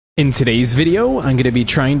In today's video, I'm going to be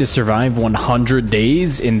trying to survive 100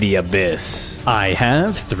 days in the Abyss. I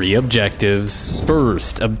have 3 objectives.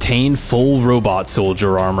 First, obtain full robot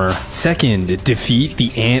soldier armor. Second, defeat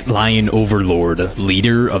the Ant Lion Overlord,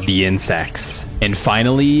 leader of the insects. And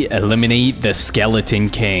finally, eliminate the Skeleton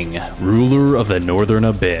King, ruler of the Northern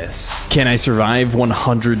Abyss. Can I survive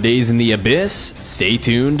 100 days in the Abyss? Stay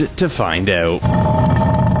tuned to find out.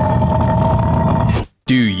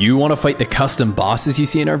 Do you want to fight the custom bosses you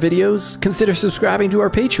see in our videos? Consider subscribing to our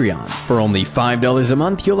Patreon. For only $5 a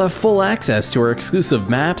month, you'll have full access to our exclusive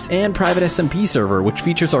maps and private SMP server, which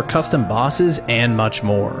features our custom bosses and much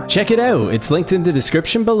more. Check it out, it's linked in the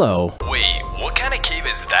description below. Wait, what kind of cave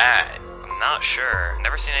is that? I'm not sure,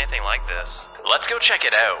 never seen anything like this. Let's go check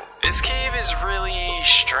it out. This cave is really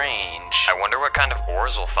strange. I wonder what kind of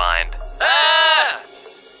ores we'll find. Ah!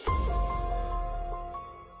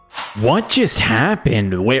 What just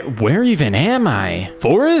happened? Where even am I?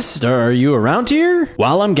 Forrest, are you around here?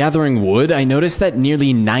 While I'm gathering wood, I noticed that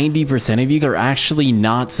nearly 90% of you are actually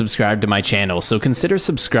not subscribed to my channel, so consider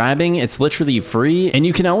subscribing. It's literally free, and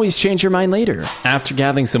you can always change your mind later. After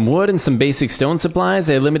gathering some wood and some basic stone supplies,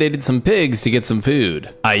 I eliminated some pigs to get some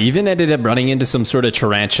food. I even ended up running into some sort of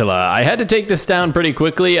tarantula. I had to take this down pretty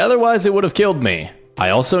quickly, otherwise it would have killed me. I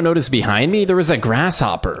also noticed behind me there was a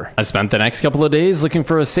grasshopper. I spent the next couple of days looking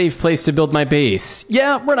for a safe place to build my base.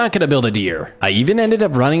 Yeah, we're not gonna build a deer. I even ended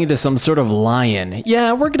up running into some sort of lion.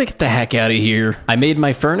 Yeah, we're gonna get the heck out of here. I made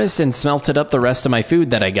my furnace and smelted up the rest of my food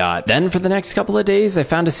that I got. Then for the next couple of days, I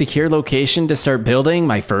found a secure location to start building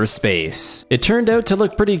my first base. It turned out to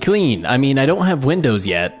look pretty clean. I mean, I don't have windows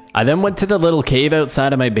yet. I then went to the little cave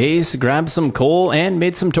outside of my base, grabbed some coal, and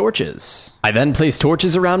made some torches. I then placed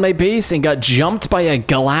torches around my base and got jumped by a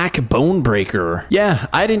Galak Bone Breaker. Yeah,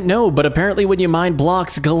 I didn't know, but apparently when you mine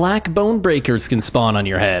blocks, Galak Bone Breakers can spawn on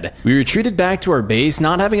your head. We retreated back to our base,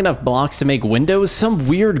 not having enough blocks to make windows. Some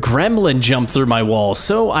weird gremlin jumped through my wall,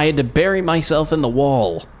 so I had to bury myself in the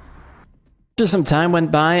wall. After some time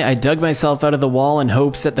went by, I dug myself out of the wall in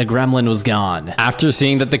hopes that the gremlin was gone. After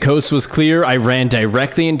seeing that the coast was clear, I ran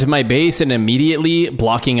directly into my base and immediately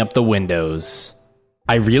blocking up the windows.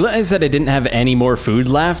 I realized that I didn't have any more food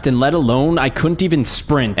left, and let alone I couldn't even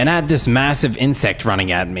sprint, and I had this massive insect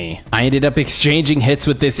running at me. I ended up exchanging hits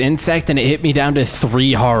with this insect and it hit me down to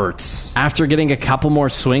 3 hearts. After getting a couple more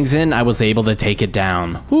swings in, I was able to take it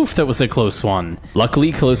down. Oof, that was a close one.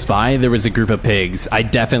 Luckily, close by, there was a group of pigs. I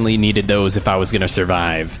definitely needed those if I was gonna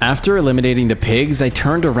survive. After eliminating the pigs, I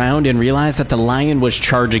turned around and realized that the lion was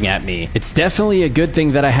charging at me. It's definitely a good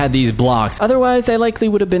thing that I had these blocks, otherwise I likely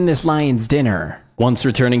would have been this lion's dinner. Once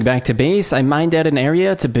returning back to base, I mined out an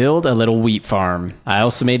area to build a little wheat farm. I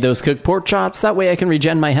also made those cooked pork chops, that way I can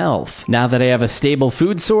regen my health. Now that I have a stable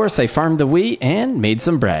food source, I farmed the wheat and made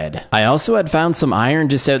some bread. I also had found some iron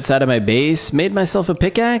just outside of my base, made myself a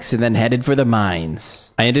pickaxe, and then headed for the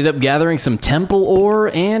mines. I ended up gathering some temple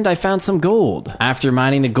ore, and I found some gold. After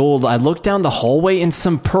mining the gold, I looked down the hallway and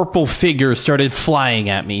some purple figures started flying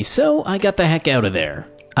at me, so I got the heck out of there.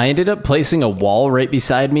 I ended up placing a wall right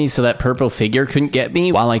beside me so that purple figure couldn't get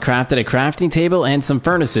me while I crafted a crafting table and some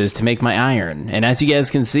furnaces to make my iron. And as you guys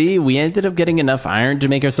can see, we ended up getting enough iron to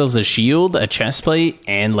make ourselves a shield, a chest plate,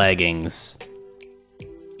 and leggings.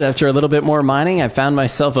 After a little bit more mining, I found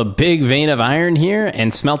myself a big vein of iron here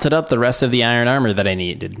and smelted up the rest of the iron armor that I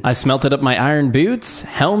needed. I smelted up my iron boots,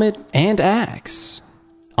 helmet, and axe.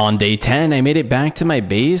 On day 10, I made it back to my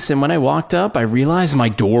base, and when I walked up, I realized my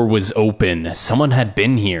door was open. Someone had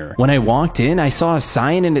been here. When I walked in, I saw a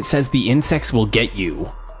sign and it says the insects will get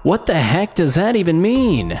you. What the heck does that even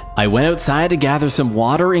mean? I went outside to gather some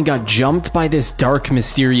water and got jumped by this dark,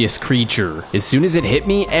 mysterious creature. As soon as it hit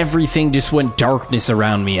me, everything just went darkness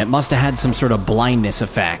around me. It must have had some sort of blindness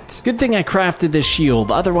effect. Good thing I crafted this shield,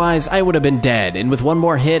 otherwise I would have been dead, and with one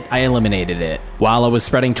more hit, I eliminated it. While I was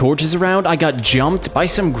spreading torches around, I got jumped by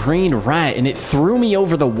some green rat and it threw me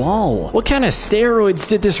over the wall. What kind of steroids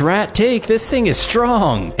did this rat take? This thing is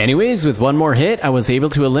strong. Anyways, with one more hit, I was able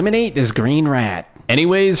to eliminate this green rat.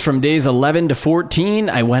 Anyways, from days 11 to 14,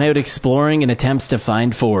 I went out exploring in attempts to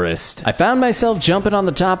find Forrest. I found myself jumping on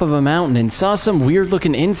the top of a mountain and saw some weird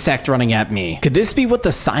looking insect running at me. Could this be what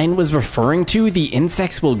the sign was referring to? The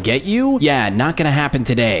insects will get you? Yeah, not gonna happen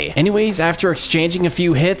today. Anyways, after exchanging a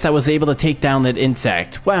few hits, I was able to take down that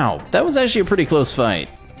insect. Wow, that was actually a pretty close fight.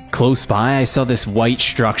 Close by, I saw this white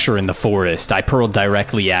structure in the forest. I pearled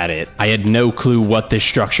directly at it. I had no clue what this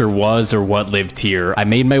structure was or what lived here. I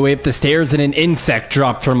made my way up the stairs and an insect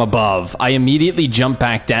dropped from above. I immediately jumped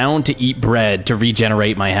back down to eat bread to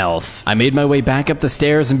regenerate my health. I made my way back up the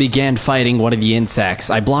stairs and began fighting one of the insects.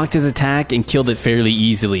 I blocked his attack and killed it fairly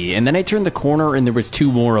easily, and then I turned the corner and there was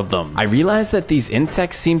 2 more of them. I realized that these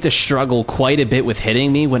insects seemed to struggle quite a bit with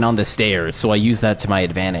hitting me when on the stairs, so I used that to my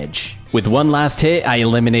advantage. With one last hit, I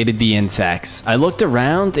eliminated the insects. I looked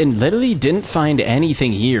around and literally didn't find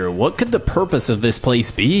anything here. What could the purpose of this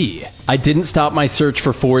place be? I didn't stop my search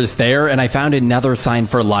for forest there, and I found another sign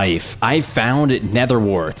for life. I found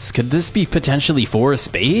netherwarts. Could this be potentially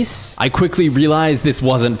forest base? I quickly realized this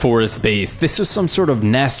wasn't forest base. This was some sort of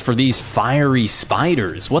nest for these fiery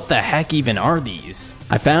spiders. What the heck even are these?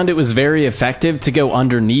 I found it was very effective to go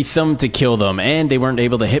underneath them to kill them, and they weren't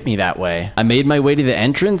able to hit me that way. I made my way to the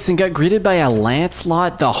entrance and got greeted by a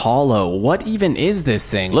Lancelot the Hollow. What even is this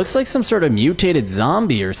thing? Looks like some sort of mutated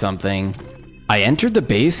zombie or something. I entered the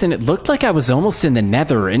base and it looked like I was almost in the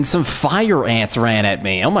nether and some fire ants ran at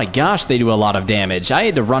me. Oh my gosh, they do a lot of damage. I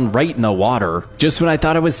had to run right in the water. Just when I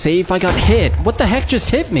thought I was safe, I got hit. What the heck just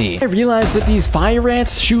hit me? I realized that these fire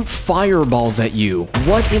ants shoot fireballs at you.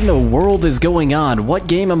 What in the world is going on? What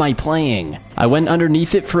game am I playing? I went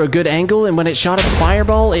underneath it for a good angle, and when it shot its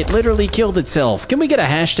fireball, it literally killed itself. Can we get a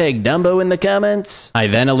hashtag Dumbo in the comments? I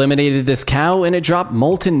then eliminated this cow, and it dropped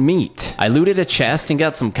molten meat. I looted a chest and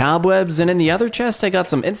got some cobwebs, and in the other chest, I got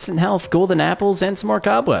some instant health, golden apples, and some more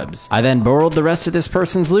cobwebs. I then borrowed the rest of this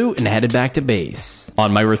person's loot and headed back to base.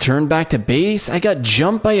 On my return back to base, I got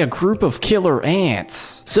jumped by a group of killer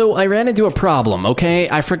ants. So I ran into a problem, okay?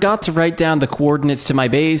 I forgot to write down the coordinates to my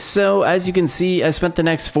base, so as you can see, I spent the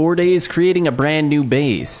next 4 days creating a brand new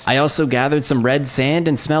base. I also gathered some red sand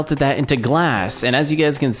and smelted that into glass, and as you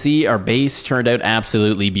guys can see, our base turned out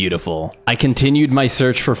absolutely beautiful. I continued my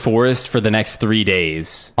search for forest for the next 3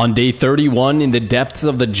 days. On day 31, in the depths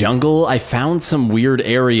of the jungle, I found some weird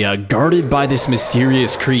area guarded by this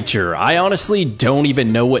mysterious creature. I honestly don't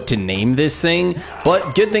even know what to name this thing,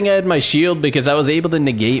 but good thing I had my shield because I was able to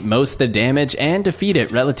negate most of the damage and defeat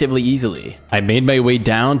it relatively easily. I made my way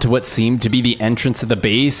down to what seemed to be the entrance of the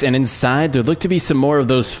base, and inside there looked to be some more of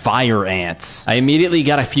those fire ants. I immediately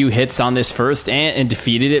got a few hits on this first ant and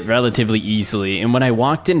defeated it relatively easily, and when I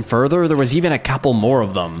walked in further, there was even a couple more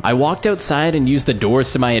of them. I walked outside and used the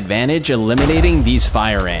doors to my advantage, eliminating these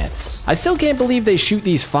fire ants. I still can't believe they shoot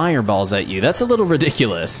these fireballs at you. That's a little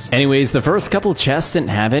ridiculous. Anyways, the first couple chests didn't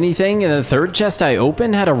have anything, and the third chest I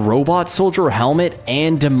opened had a robot soldier helmet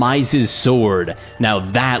and Demise's sword. Now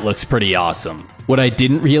that looks pretty awesome. What I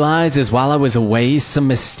didn't realize is while I was away, some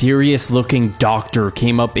mysterious looking doctor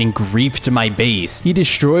came up and griefed my base. He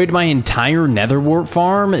destroyed my entire netherwart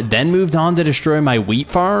farm, then moved on to destroy my wheat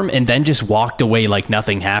farm, and then just walked away like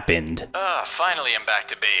nothing happened. Finally I'm back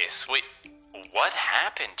to base. Wait, what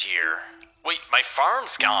happened here? Wait, my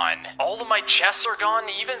farm's gone. All of my chests are gone,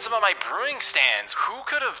 even some of my brewing stands. Who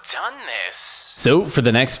could have done this? So, for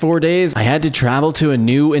the next 4 days, I had to travel to a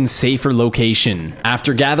new and safer location.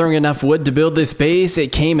 After gathering enough wood to build this base,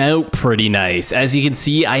 it came out pretty nice. As you can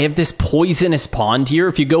see, I have this poisonous pond here.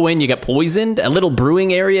 If you go in, you get poisoned. A little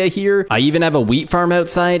brewing area here. I even have a wheat farm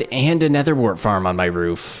outside and a netherwart farm on my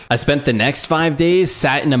roof. I spent the next 5 days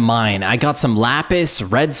sat in a mine. I got some lapis,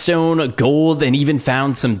 redstone, gold, and even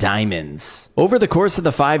found some diamonds. Over the course of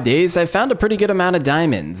the 5 days, I found a pretty good amount of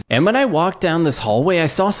diamonds. And when I walked down this hallway, I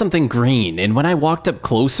saw something green. And when I walked up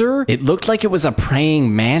closer, it looked like it was a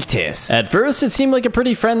praying mantis. At first, it seemed like a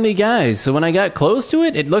pretty friendly guy. So when I got close to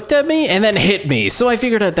it, it looked at me and then hit me. So I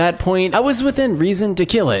figured at that point, I was within reason to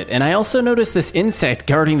kill it. And I also noticed this insect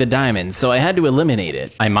guarding the diamonds, so I had to eliminate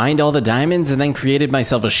it. I mined all the diamonds and then created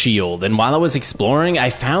myself a shield. And while I was exploring, I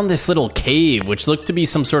found this little cave, which looked to be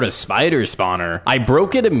some sort of spider spawner. I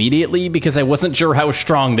broke it immediately because I wasn't sure how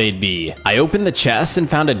strong they'd be. I opened the chest and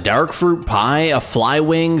found a dark fruit pie, a fly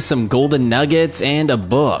wing, some golden nuggets, and a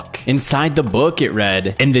book. Inside the book, it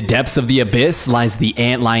read, "In the depths of the abyss lies the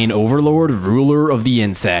antlion overlord, ruler of the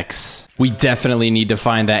insects." We definitely need to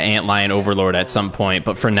find that antlion overlord at some point,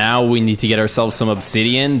 but for now, we need to get ourselves some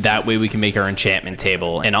obsidian. That way we can make our enchantment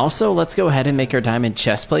table. And also, let's go ahead and make our diamond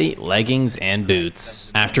chestplate, leggings, and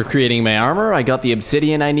boots. After creating my armor, I got the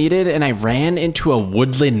obsidian I needed, and I ran into a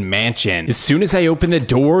woodland mansion. As soon as I opened the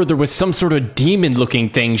door, there was some sort of demon-looking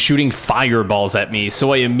thing shooting fireballs at me,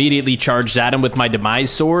 so I immediately charged at him with my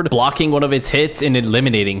demise sword, blocking one of its hits and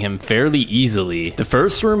eliminating him fairly easily. The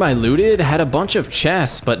first room I looted had a bunch of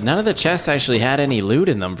chests, but none of the chests chests actually had any loot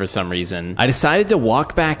in them for some reason. I decided to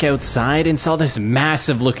walk back outside and saw this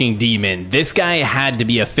massive looking demon. This guy had to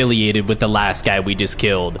be affiliated with the last guy we just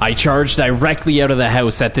killed. I charged directly out of the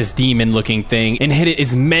house at this demon looking thing and hit it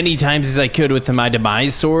as many times as I could with my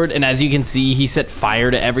demise sword, and as you can see, he set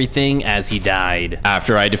fire to everything as he died.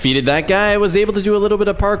 After I defeated that guy, I was able to do a little bit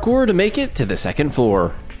of parkour to make it to the second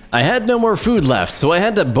floor. I had no more food left, so I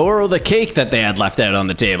had to borrow the cake that they had left out on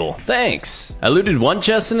the table. Thanks. I looted one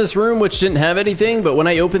chest in this room which didn't have anything, but when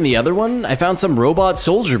I opened the other one, I found some robot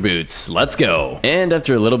soldier boots. Let's go. And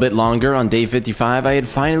after a little bit longer on day 55, I had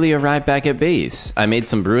finally arrived back at base. I made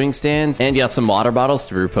some brewing stands and got some water bottles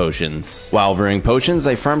to brew potions. While brewing potions,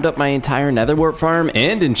 I farmed up my entire nether wart farm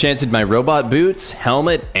and enchanted my robot boots,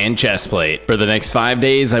 helmet, and chestplate. For the next 5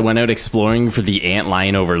 days, I went out exploring for the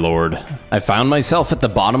antlion overlord. I found myself at the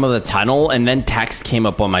bottom of the tunnel, and then text came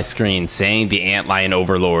up on my screen saying the antlion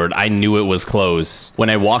overlord. I knew it was close. When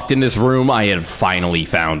I walked in this room, I had finally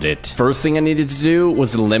found it. First thing I needed to do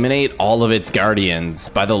was eliminate all of its guardians.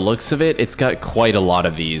 By the looks of it, it's got quite a lot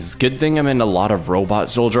of these. Good thing I'm in a lot of robot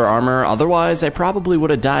soldier armor, otherwise I probably would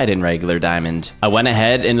have died in regular diamond. I went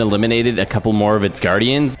ahead and eliminated a couple more of its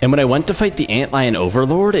guardians, and when I went to fight the antlion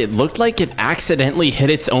overlord, it looked like it accidentally hit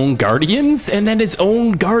its own guardians, and then its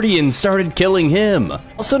own guardians started killing him.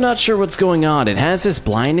 Also not sure what's going on. It has this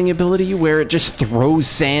blinding ability where it just throws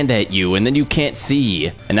sand at you and then you can't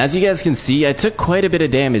see. And as you guys can see, I took quite a bit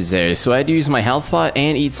of damage there, so I had to use my health pot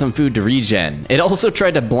and eat some food to regen. It also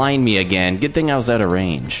tried to blind me again. Good thing I was out of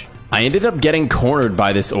range. I ended up getting cornered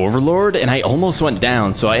by this overlord and I almost went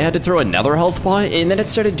down, so I had to throw another health pot, and then it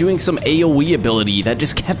started doing some AoE ability that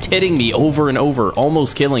just kept hitting me over and over,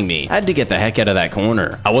 almost killing me. I had to get the heck out of that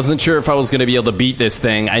corner. I wasn't sure if I was going to be able to beat this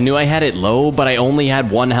thing. I knew I had it low, but I only had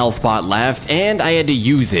one health pot left and I had to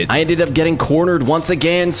use it. I ended up getting cornered once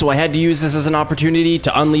again, so I had to use this as an opportunity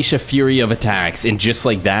to unleash a fury of attacks, and just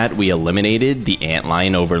like that, we eliminated the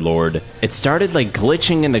antlion overlord. It started like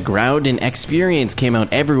glitching in the ground and experience came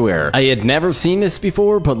out everywhere. I had never seen this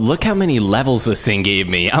before, but look how many levels this thing gave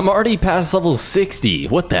me. I'm already past level 60.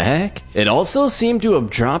 What the heck? It also seemed to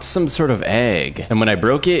have dropped some sort of egg, and when I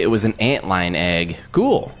broke it, it was an antlion egg.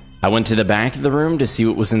 Cool. I went to the back of the room to see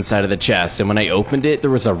what was inside of the chest, and when I opened it,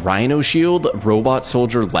 there was a rhino shield, robot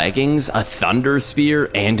soldier leggings, a thunder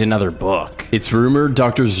spear, and another book. It's rumored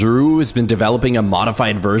Dr. Zuru has been developing a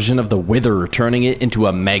modified version of the Wither, turning it into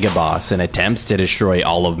a mega boss in attempts to destroy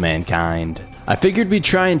all of mankind. I figured we'd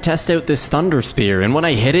try and test out this thunder spear, and when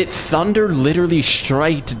I hit it, thunder literally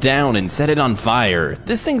striked down and set it on fire.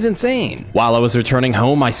 This thing's insane. While I was returning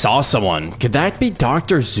home, I saw someone. Could that be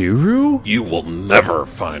Dr. Zuru? You will never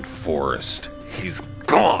find Forrest. He's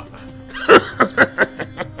gone.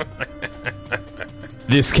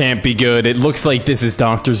 This can't be good. It looks like this is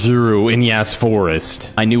Dr. Zuru in Yas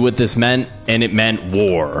Forest. I knew what this meant, and it meant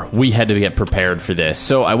war. We had to get prepared for this.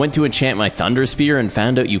 So I went to enchant my Thunder Spear and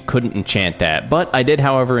found out you couldn't enchant that. But I did,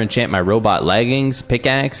 however, enchant my robot leggings,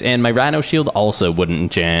 pickaxe, and my Rhino Shield also wouldn't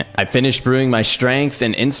enchant. I finished brewing my strength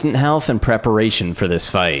and instant health in preparation for this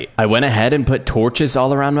fight. I went ahead and put torches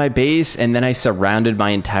all around my base, and then I surrounded my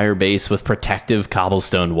entire base with protective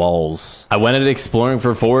cobblestone walls. I went out exploring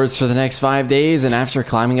for forests for the next 5 days, and after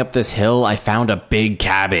climbing up this hill, I found a big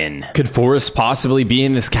cabin. Could Forrest possibly be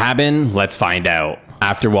in this cabin? Let's find out.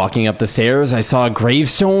 After walking up the stairs, I saw a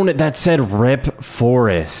gravestone that said RIP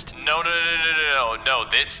Forrest. No,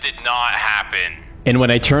 this did not happen. And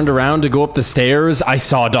when I turned around to go up the stairs, I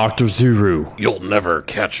saw Dr. Zuru. You'll never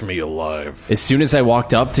catch me alive. As soon as I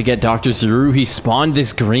walked up to get Dr. Zuru, he spawned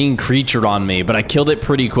this green creature on me, but I killed it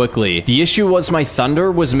pretty quickly. The issue was my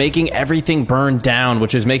thunder was making everything burn down,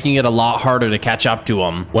 which was making it a lot harder to catch up to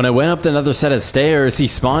him. When I went up another set of stairs, he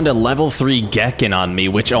spawned a level 3 Gekken on me,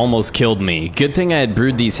 which almost killed me. Good thing I had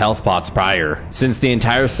brewed these health pots prior. Since the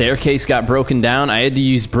entire staircase got broken down, I had to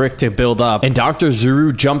use brick to build up, and Dr.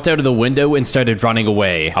 Zuru jumped out of the window and started running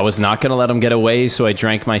away. I was not gonna let him get away, so I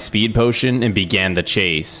drank my speed potion and began the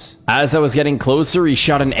chase. As I was getting closer, he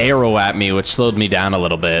shot an arrow at me, which slowed me down a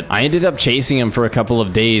little bit. I ended up chasing him for a couple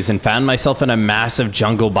of days and found myself in a massive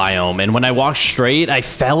jungle biome, and when I walked straight, I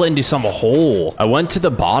fell into some hole. I went to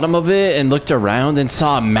the bottom of it and looked around and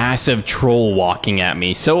saw a massive troll walking at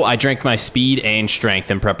me, so I drank my speed and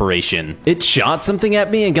strength in preparation. It shot something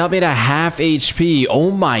at me and got me to half HP.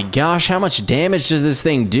 Oh my gosh, how much damage does this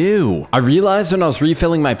thing do? I realized when I was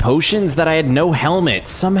refilling my potions that I had no helmet.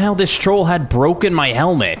 Somehow this troll had broken my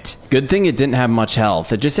helmet. Good thing it didn't have much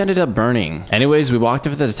health. It just ended up burning. Anyways, we walked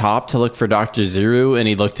up to the top to look for Dr. Zuru, and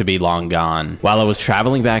he looked to be long gone. While I was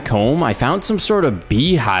traveling back home, I found some sort of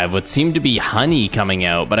beehive what seemed to be honey coming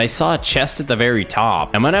out, but I saw a chest at the very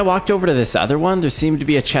top. And when I walked over to this other one, there seemed to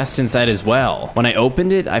be a chest inside as well. When I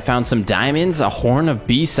opened it, I found some diamonds, a horn of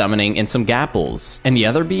bee summoning, and some gapples. And the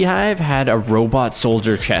other beehive had a robot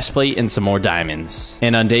soldier chestplate and some more diamonds.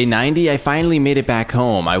 And on day 90, I finally made it back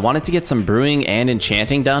home. I wanted to get some brewing and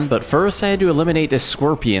enchanting done, but first I had to eliminate this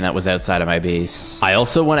scorpion that was outside of my base. I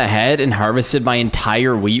also went ahead and harvested my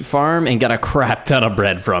entire wheat farm and got a crap ton of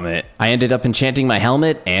bread from it. I ended up enchanting my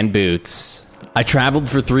helmet and boots. I traveled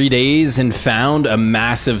for 3 days and found a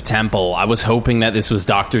massive temple. I was hoping that this was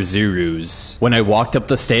Dr. Zuru's. When I walked up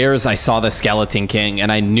the stairs, I saw the Skeleton King,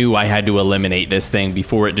 and I knew I had to eliminate this thing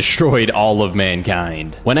before it destroyed all of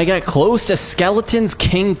mankind. When I got close, a Skeleton's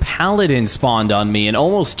King Paladin spawned on me and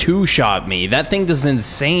almost two-shot me. That thing does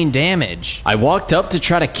insane damage. I walked up to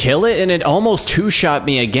try to kill it, and it almost two-shot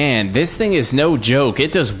me again. This thing is no joke.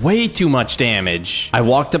 It does way too much damage. I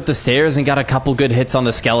walked up the stairs and got a couple good hits on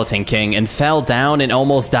the Skeleton King and fell down and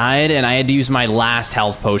almost died, and I had to use my last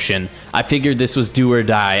health potion. I figured this was do or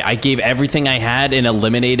die. I gave everything I had and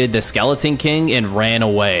eliminated the Skeleton King and ran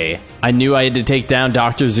away. I knew I had to take down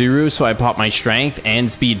Dr. Zuru, so I popped my strength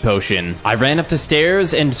and speed potion. I ran up the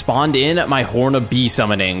stairs and spawned in my horn of bee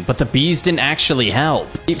summoning, but the bees didn't actually help.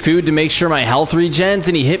 I ate food to make sure my health regens,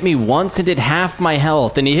 and he hit me once and did half my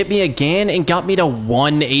health, and he hit me again and got me to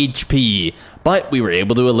 1 HP. But we were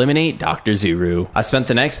able to eliminate Dr. Zuru. I spent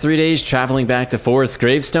the next 3 days traveling back to Forest's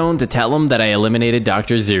gravestone to tell him that I eliminated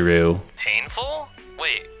Dr. Zuru. Painful?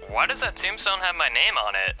 Wait, why does that tombstone have my name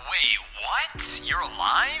on it? Wait, what? You're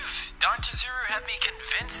alive? Dr. Zuru had me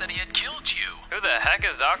convinced that he had killed you. Who the heck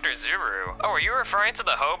is Dr. Zuru? Oh, are you referring to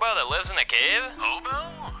the hobo that lives in the cave?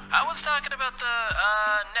 Hobo? I was talking about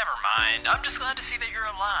never mind. I'm just glad to see that you're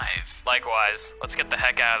alive. Likewise, let's get the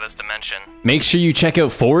heck out of this dimension. Make sure you check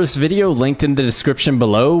out Forest's video linked in the description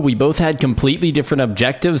below. We both had completely different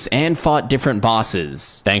objectives and fought different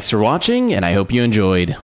bosses. Thanks for watching, and I hope you enjoyed.